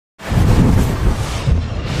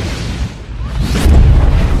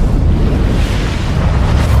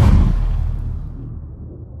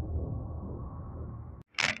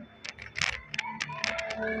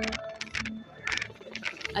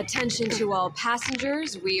Attention to all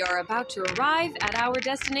passengers, we are about to arrive at our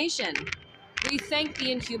destination. We thank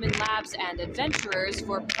the Inhuman Labs and adventurers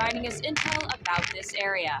for providing us intel about this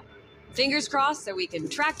area. Fingers crossed that we can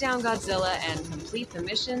track down Godzilla and complete the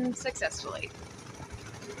mission successfully.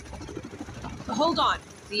 Hold on,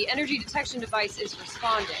 the energy detection device is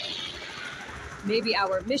responding. Maybe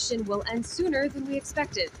our mission will end sooner than we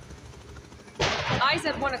expected. Eyes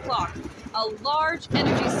at 1 o'clock. A large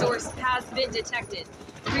energy source has been detected.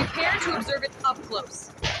 Prepare to observe it up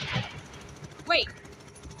close. Wait,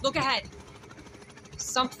 look ahead.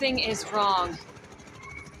 Something is wrong.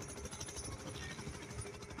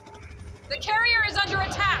 The carrier is under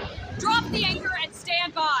attack! Drop the anchor and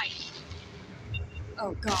stand by!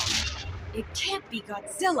 Oh god, it can't be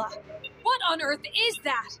Godzilla! What on earth is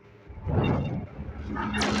that?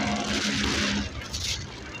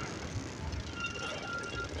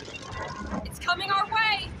 It's coming our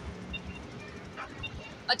way!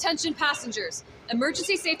 Attention passengers,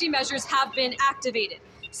 emergency safety measures have been activated.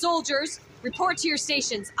 Soldiers, report to your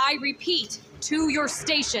stations. I repeat, to your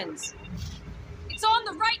stations. It's on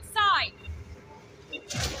the right side!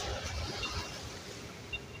 It's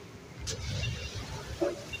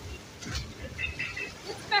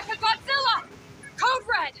Mechagodzilla! Code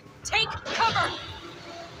Red, take cover!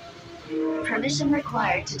 Permission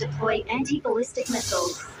required to deploy anti-ballistic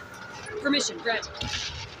missiles. Permission granted.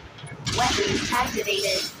 Weapons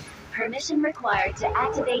activated. Permission required to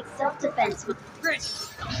activate self-defense. Granted.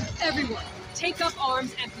 Everyone, take up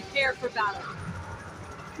arms and prepare for battle.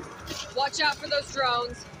 Watch out for those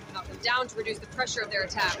drones. Knock them down to reduce the pressure of their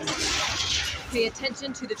attacks. Pay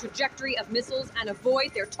attention to the trajectory of missiles and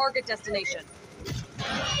avoid their target destination.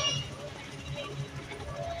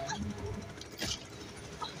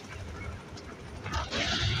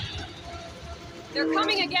 They're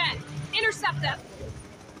coming again! Intercept them!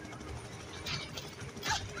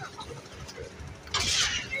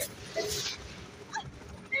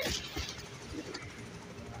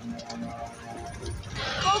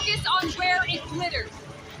 Focus on where it glitters.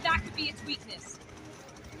 That could be its weakness.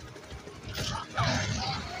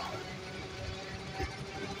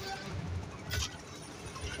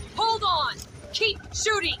 Hold on! Keep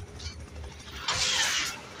shooting!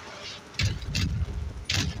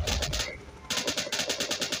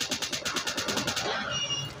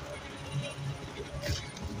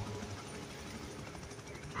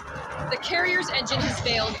 The carrier's engine has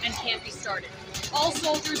failed and can't be started. All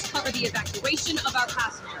soldiers cover the evacuation of our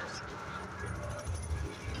passengers.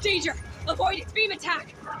 Danger! Avoid its beam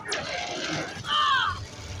attack! Ah!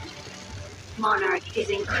 Monarch is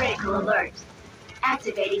in critical alert.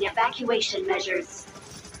 Activating evacuation measures.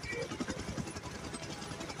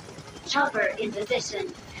 Chopper in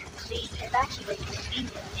position. Please evacuate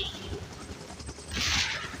immediately.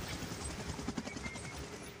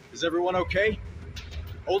 Is everyone okay?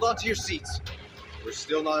 Hold on to your seats. We're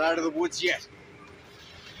still not out of the woods yet.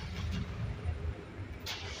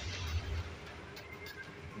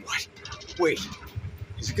 What? Wait.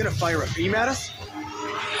 Is it gonna fire a beam at us?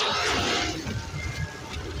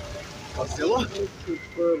 Godzilla?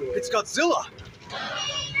 It's Godzilla!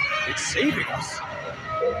 It's saving us!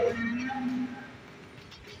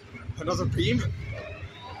 Another beam?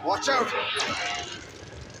 Watch out!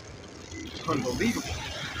 Unbelievable.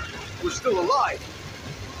 We're still alive.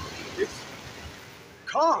 It's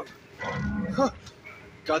Kong! Huh.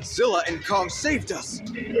 Godzilla and Kong saved us!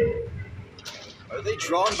 Are they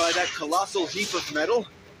drawn by that colossal heap of metal?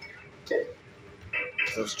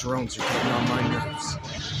 Those drones are getting on my nerves.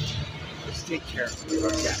 Let's take care of them,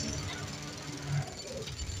 Captain.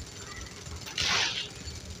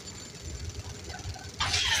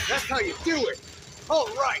 That's how you do it! All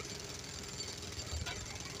right!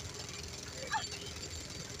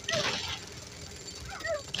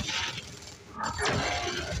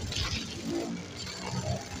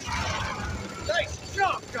 Nice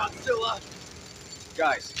job, Godzilla!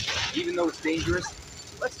 Guys, even though it's dangerous,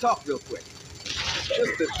 let's talk real quick.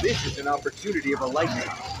 Just that this is an opportunity of a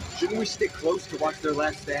lifetime. Shouldn't we stick close to watch their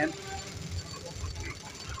last stand?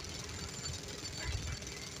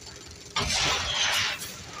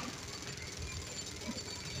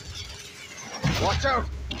 Watch out!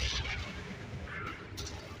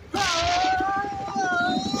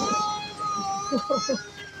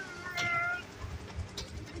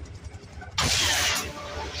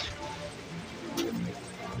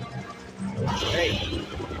 Hey,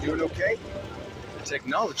 you doing okay? The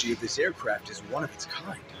technology of this aircraft is one of its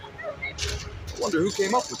kind. I wonder who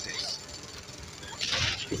came up with this.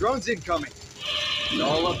 Drones incoming. It's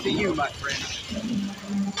all up to you, my friend.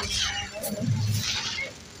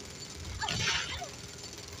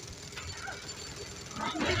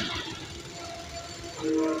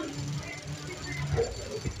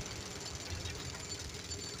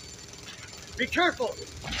 Be careful!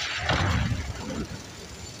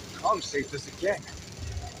 Kong saved us again.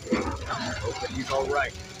 Hope that he's all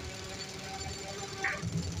right.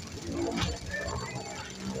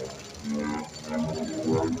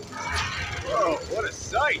 Whoa, what a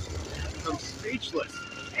sight! I'm speechless.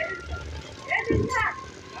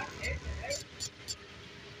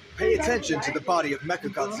 Pay attention to the body of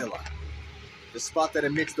Mechagodzilla. The spot that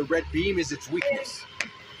emits the red beam is its weakness.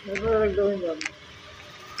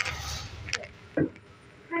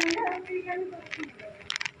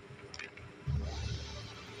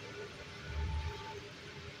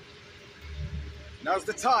 Now's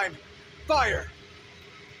the time. Fire!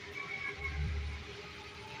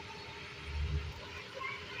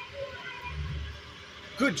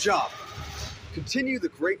 Good job. Continue the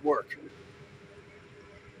great work.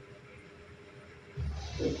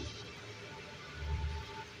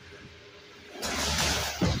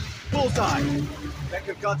 Bullseye!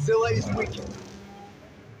 Mechagodzilla is weakened.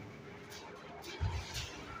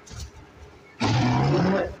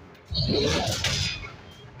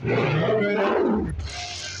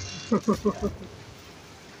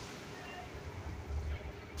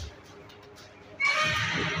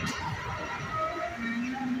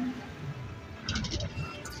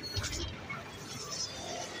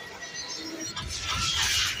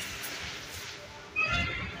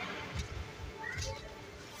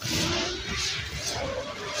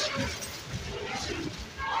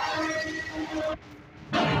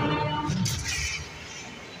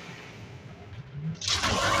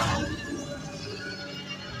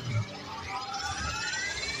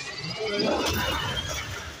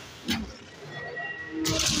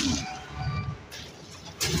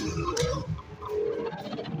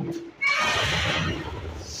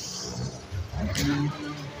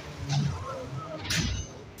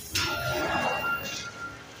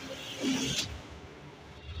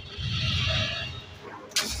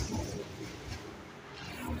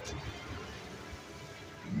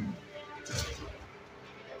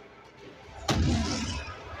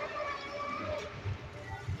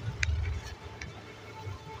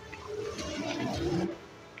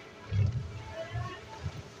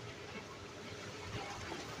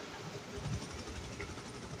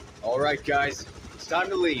 All right, guys, it's time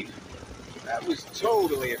to leave. That was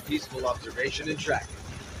totally a peaceful observation and tracking.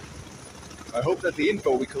 I hope that the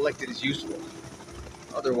info we collected is useful.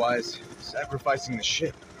 Otherwise, sacrificing the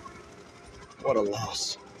ship. What a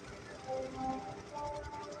loss.